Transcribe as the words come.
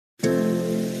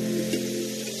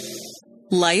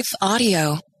Life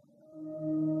Audio.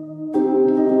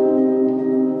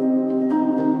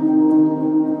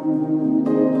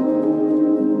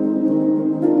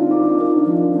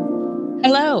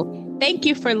 Hello. Thank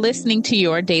you for listening to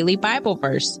your Daily Bible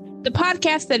Verse, the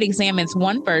podcast that examines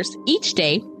one verse each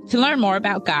day to learn more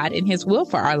about God and His will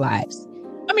for our lives.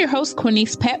 I'm your host,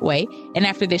 Quinice Petway, and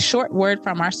after this short word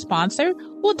from our sponsor,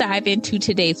 we'll dive into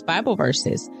today's Bible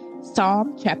verses.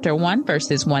 Psalm chapter 1,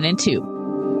 verses 1 and 2.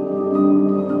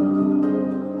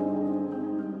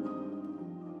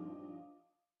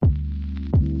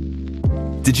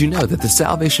 Did you know that the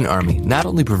Salvation Army not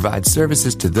only provides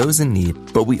services to those in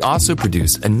need, but we also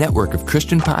produce a network of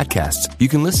Christian podcasts you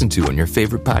can listen to on your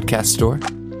favorite podcast store?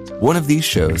 One of these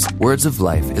shows, Words of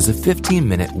Life, is a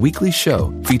 15-minute weekly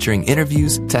show featuring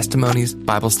interviews, testimonies,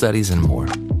 Bible studies, and more.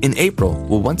 In April,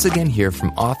 we'll once again hear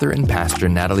from author and pastor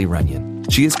Natalie Runyon.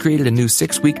 She has created a new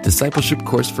 6-week discipleship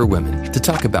course for women to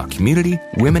talk about community,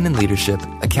 women in leadership,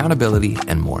 accountability,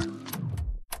 and more.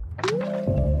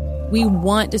 We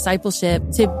want discipleship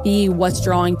to be what's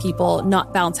drawing people,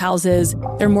 not bounce houses.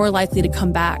 They're more likely to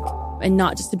come back and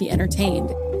not just to be entertained.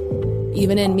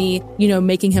 Even in me,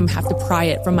 making him have to pry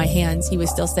it from my hands, he was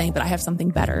still saying, but I have something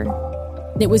better.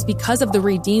 And it was because of the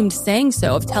redeemed saying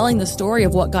so, of telling the story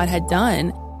of what God had done.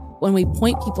 When we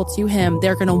point people to him,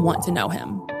 they're going to want to know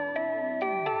him.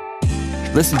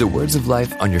 Listen to Words of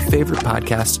Life on your favorite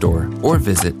podcast store or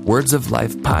visit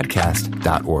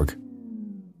wordsoflifepodcast.org.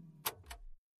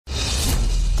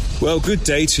 Well, good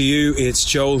day to you. It's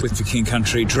Joel with The King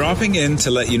Country, dropping in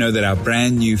to let you know that our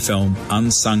brand new film,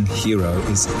 Unsung Hero,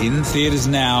 is in theaters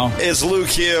now. It's Luke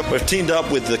here. We've teamed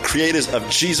up with the creators of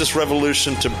Jesus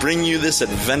Revolution to bring you this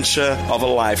adventure of a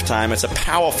lifetime. It's a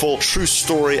powerful, true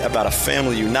story about a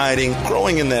family uniting,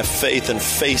 growing in their faith, and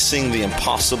facing the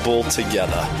impossible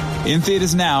together. In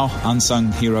theaters now,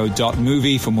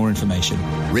 unsunghero.movie for more information.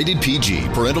 Rated PG.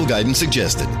 Parental guidance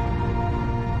suggested.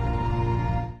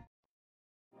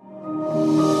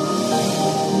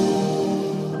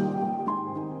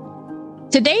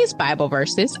 Today's Bible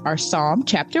verses are Psalm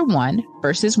chapter 1,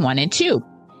 verses 1 and 2.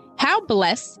 How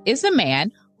blessed is the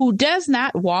man who does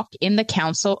not walk in the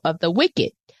counsel of the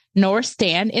wicked, nor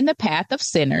stand in the path of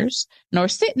sinners, nor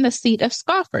sit in the seat of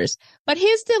scoffers. But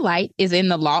his delight is in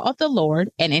the law of the Lord,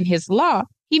 and in his law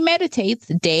he meditates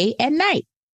day and night.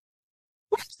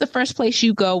 Where's the first place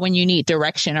you go when you need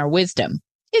direction or wisdom?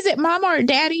 Is it mama or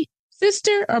daddy,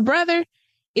 sister or brother?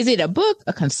 Is it a book,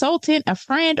 a consultant, a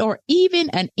friend, or even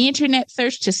an internet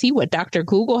search to see what Dr.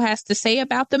 Google has to say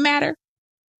about the matter?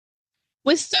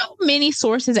 With so many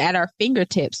sources at our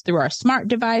fingertips through our smart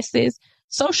devices,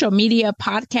 social media,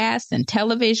 podcasts, and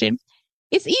television,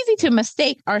 it's easy to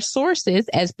mistake our sources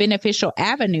as beneficial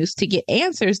avenues to get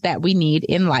answers that we need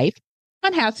in life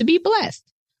on how to be blessed.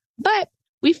 But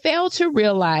we fail to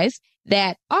realize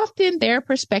that often their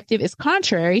perspective is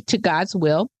contrary to God's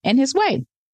will and his way.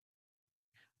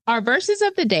 Our verses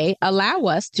of the day allow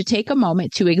us to take a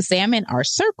moment to examine our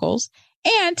circles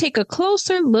and take a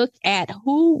closer look at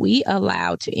who we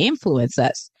allow to influence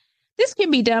us. This can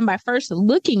be done by first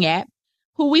looking at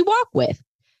who we walk with.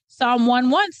 Psalm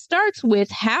 1:1 starts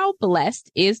with, how blessed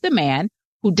is the man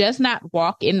who does not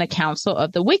walk in the counsel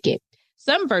of the wicked.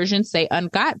 Some versions say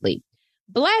ungodly.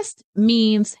 Blessed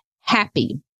means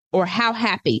happy or how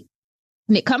happy.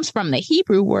 And it comes from the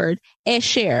Hebrew word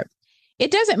esher. It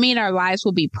doesn't mean our lives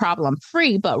will be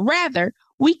problem-free, but rather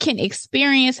we can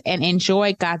experience and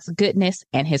enjoy God's goodness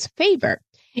and his favor.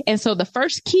 And so the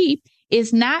first key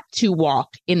is not to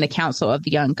walk in the counsel of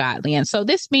the ungodly. And so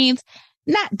this means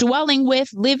not dwelling with,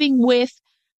 living with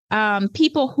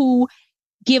people who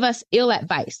give us ill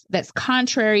advice that's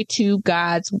contrary to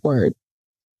God's word,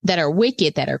 that are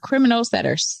wicked, that are criminals, that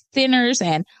are sinners,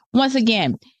 and once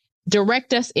again,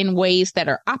 direct us in ways that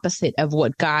are opposite of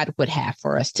what God would have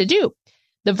for us to do.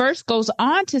 The verse goes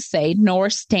on to say,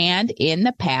 nor stand in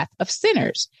the path of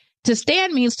sinners. To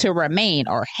stand means to remain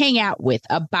or hang out with,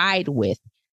 abide with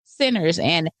sinners.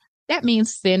 And that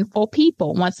means sinful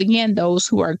people. Once again, those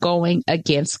who are going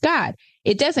against God.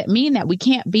 It doesn't mean that we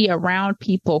can't be around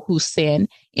people who sin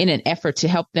in an effort to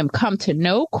help them come to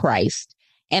know Christ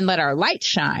and let our light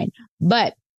shine.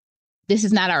 But this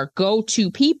is not our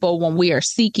go-to people when we are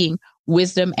seeking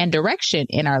wisdom and direction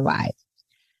in our lives.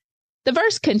 The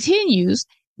verse continues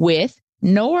with,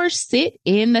 nor sit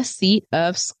in the seat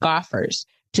of scoffers.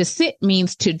 To sit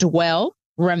means to dwell,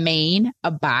 remain,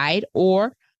 abide,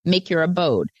 or make your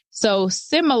abode. So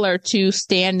similar to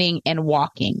standing and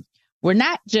walking. We're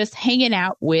not just hanging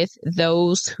out with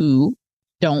those who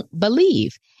don't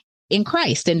believe in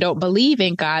Christ and don't believe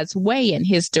in God's way and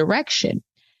his direction.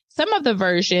 Some of the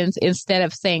versions, instead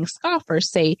of saying scoffers,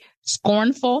 say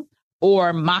scornful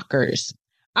or mockers.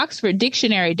 Oxford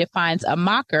Dictionary defines a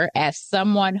mocker as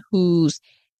someone whose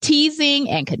teasing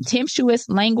and contemptuous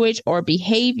language or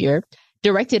behavior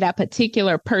directed at a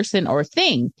particular person or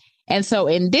thing. And so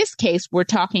in this case, we're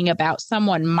talking about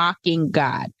someone mocking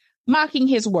God, mocking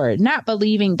his word, not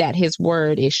believing that his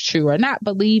word is true, or not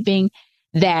believing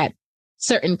that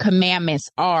certain commandments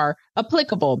are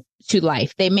applicable to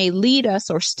life. They may lead us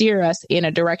or steer us in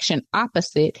a direction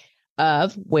opposite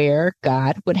of where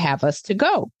God would have us to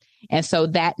go. And so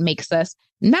that makes us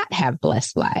not have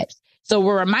blessed lives. So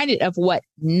we're reminded of what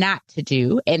not to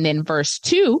do. And then verse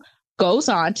 2 goes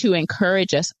on to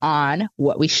encourage us on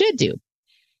what we should do.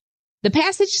 The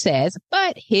passage says,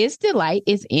 but his delight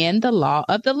is in the law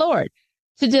of the Lord.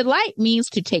 To delight means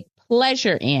to take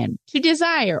pleasure in, to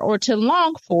desire, or to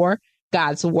long for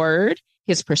God's word,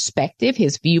 his perspective,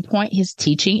 his viewpoint, his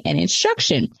teaching and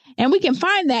instruction. And we can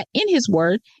find that in his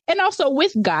word and also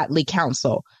with godly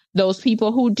counsel. Those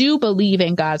people who do believe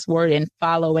in God's word and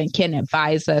follow and can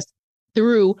advise us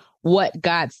through what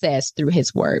God says through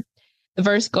his word. The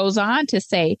verse goes on to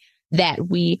say that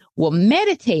we will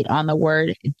meditate on the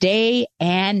word day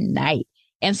and night.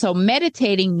 And so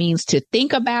meditating means to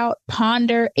think about,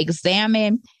 ponder,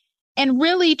 examine, and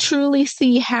really truly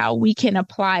see how we can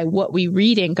apply what we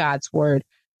read in God's word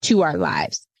to our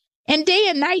lives. And day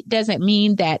and night doesn't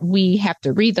mean that we have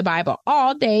to read the Bible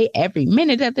all day, every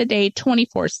minute of the day,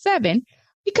 24/7,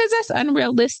 because that's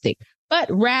unrealistic, but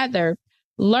rather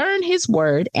learn his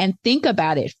word and think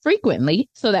about it frequently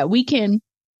so that we can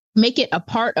make it a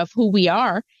part of who we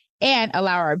are and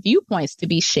allow our viewpoints to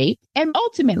be shaped. And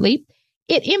ultimately,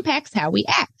 it impacts how we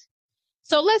act.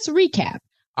 So let's recap.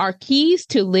 Our keys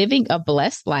to living a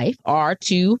blessed life are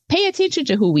to pay attention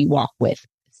to who we walk with,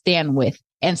 stand with,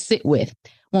 and sit with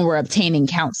when we're obtaining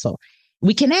counsel.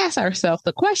 We can ask ourselves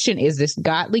the question, is this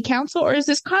godly counsel or is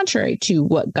this contrary to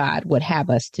what God would have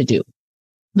us to do?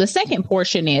 The second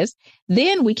portion is,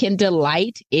 then we can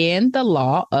delight in the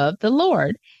law of the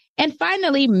Lord. And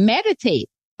finally, meditate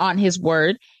on his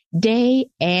word day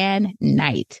and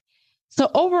night. So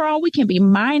overall, we can be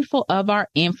mindful of our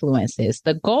influences.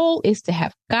 The goal is to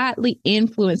have godly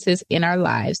influences in our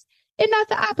lives and not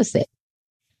the opposite.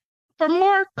 For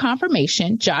more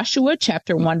confirmation, Joshua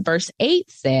chapter 1, verse 8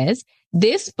 says,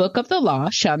 this book of the law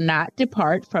shall not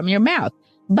depart from your mouth,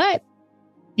 but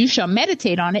you shall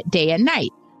meditate on it day and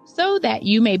night, so that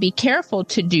you may be careful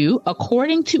to do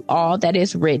according to all that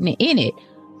is written in it.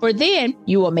 For then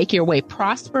you will make your way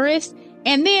prosperous,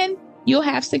 and then you'll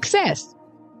have success.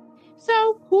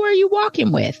 So who are you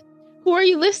walking with? Who are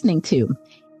you listening to?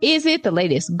 Is it the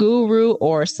latest guru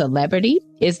or celebrity?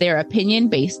 Is their opinion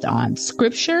based on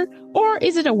scripture, or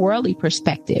is it a worldly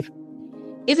perspective?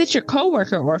 Is it your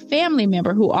coworker or family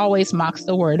member who always mocks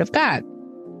the word of God?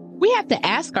 We have to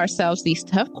ask ourselves these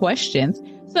tough questions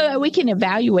so that we can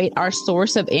evaluate our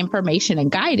source of information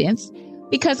and guidance,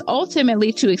 because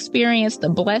ultimately to experience the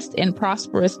blessed and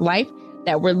prosperous life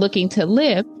that we're looking to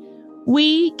live,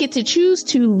 we get to choose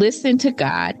to listen to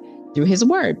God through his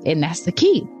word, and that's the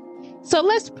key. So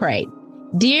let's pray.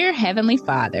 Dear Heavenly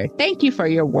Father, thank you for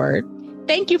your word.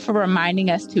 Thank you for reminding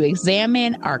us to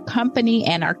examine our company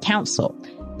and our counsel.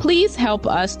 Please help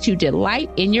us to delight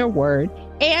in your word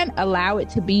and allow it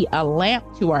to be a lamp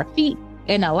to our feet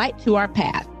and a light to our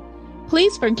path.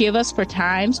 Please forgive us for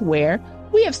times where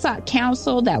we have sought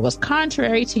counsel that was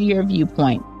contrary to your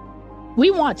viewpoint. We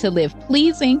want to live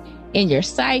pleasing in your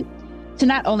sight, to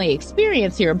not only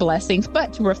experience your blessings,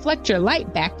 but to reflect your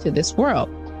light back to this world.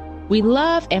 We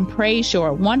love and praise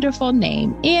your wonderful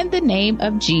name in the name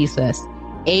of Jesus.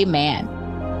 Amen.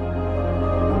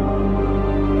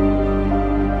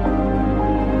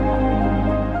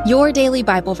 Your Daily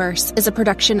Bible Verse is a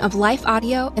production of Life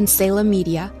Audio and Salem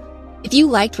Media. If you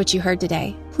liked what you heard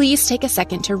today, please take a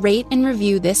second to rate and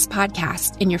review this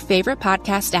podcast in your favorite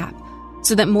podcast app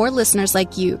so that more listeners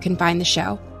like you can find the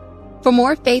show. For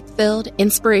more faith-filled,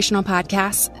 inspirational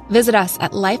podcasts, visit us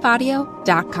at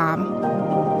lifeaudio.com.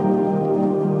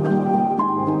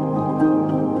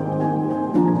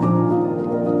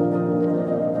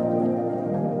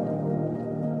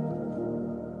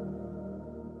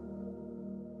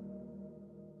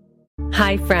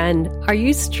 Hi, friend. Are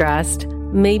you stressed?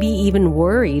 Maybe even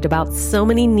worried about so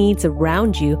many needs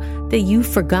around you that you've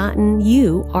forgotten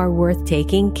you are worth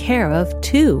taking care of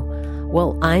too?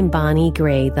 Well, I'm Bonnie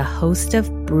Gray, the host of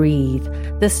Breathe,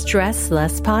 the Stress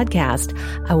Less podcast.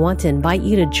 I want to invite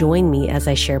you to join me as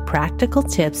I share practical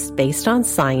tips based on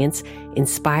science,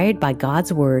 inspired by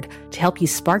God's Word, to help you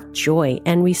spark joy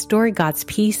and restore God's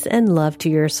peace and love to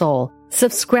your soul.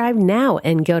 Subscribe now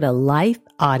and go to lifeaudio.com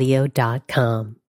lifeaudio.com.